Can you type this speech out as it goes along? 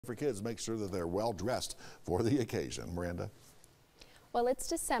for kids, make sure that they're well dressed for the occasion. Miranda? Well, it's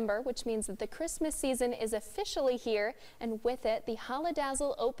December, which means that the Christmas season is officially here, and with it, the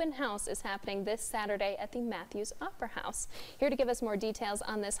Holidazzle Open House is happening this Saturday at the Matthews Opera House. Here to give us more details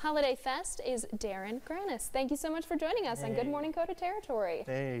on this holiday fest is Darren Granis. Thank you so much for joining us on Good Morning Coda Territory.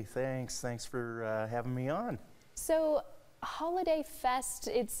 Hey, thanks. Thanks for having me on. So, Holiday Fest,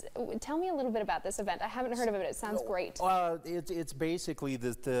 tell me a little bit about this event. I haven't heard of it. It sounds great. It's basically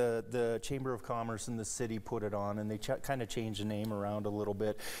the Chamber of Commerce in the city put it on, and they kind of changed the name around a little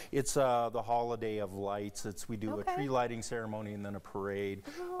bit. It's the Holiday of Lights. We do a tree lighting ceremony and then a parade.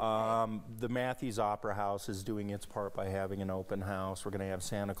 The Matthews Opera House is doing its part by having an open house. We're going to have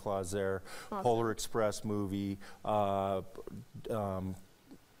Santa Claus there, Polar Express movie,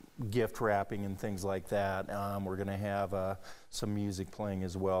 gift wrapping and things like that. We're going to have some music playing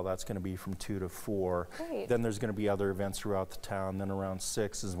as well. That's going to be from 2 to 4. Great. Then there's going to be other events throughout the town. Then around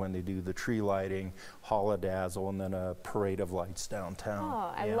 6 is when they do the tree lighting, Holidazzle, and then a parade of lights downtown.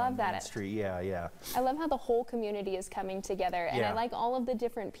 Oh, I love that. Main Street. Yeah. I love how the whole community is coming together, and I like all of the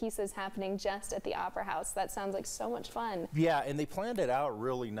different pieces happening just at the Opera House. That sounds like so much fun. Yeah, and they planned it out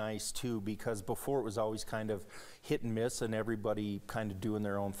really nice too, because before it was always kind of hit and miss and everybody kind of doing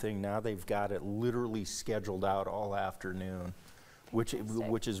their own thing. Now they've got it literally scheduled out all afternoon, which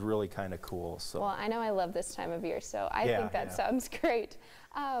is really kind of cool. So. Well, I know I love this time of year, so I think that sounds great.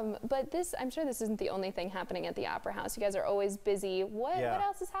 But I'm sure this isn't the only thing happening at the Opera House. You guys are always busy. What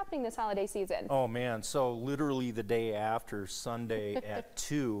else is happening this holiday season? Oh man, so literally the day after, Sunday at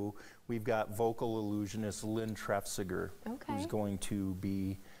 2, we've got vocal illusionist Lynn Trefziger, who's going to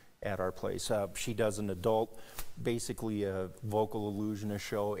be at our place. She does an adult, basically a vocal illusionist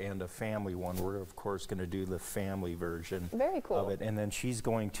show and a family one. We're of course going to do the family version of it. And then she's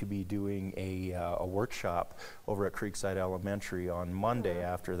going to be doing a workshop over at Creekside Elementary on Monday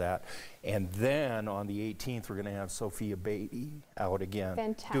after that. And then on the 18th, we're going to have Sophia Beatty out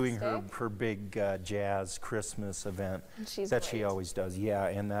again, doing her big jazz Christmas event that she always does. Yeah,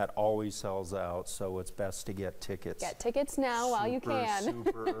 and that always sells out, so it's best to get tickets. Get tickets now while you can.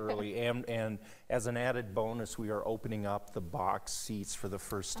 Super early. And as an added bonus, we are opening up the box seats for the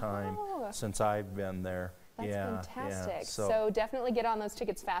first time since I've been there. That's fantastic. Yeah. So definitely get on those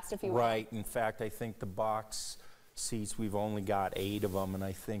tickets fast if you want. Right. In fact, I think the box seats, we've only got 8 of them, and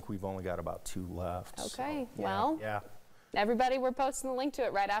I think we've only got about 2 left. Okay. So, everybody, we're posting the link to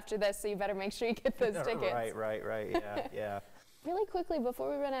it right after this, so you better make sure you get those tickets. Right. Yeah. Really quickly, before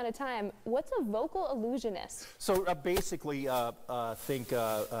we run out of time, what's a vocal illusionist? So basically, think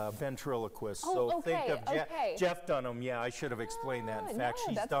ventriloquist. Think of Jeff Dunham. Yeah, I should have explained that. In fact,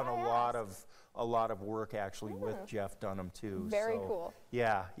 she's done a lot of work actually with Jeff Dunham too. Very cool.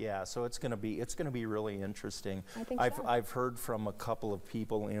 Yeah. So it's gonna be really interesting. I think I've heard from a couple of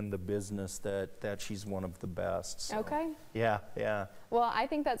people in the business that she's one of the best. So. Okay. Yeah. Well, I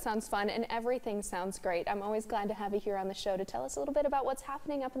think that sounds fun, and everything sounds great. I'm always glad to have you here on the show to tell us a little bit about what's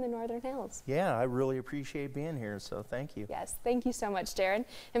happening up in the Northern Hills. Yeah, I really appreciate being here, so thank you. Yes, thank you so much, Darren.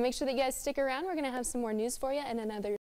 And make sure that you guys stick around. We're going to have some more news for you and another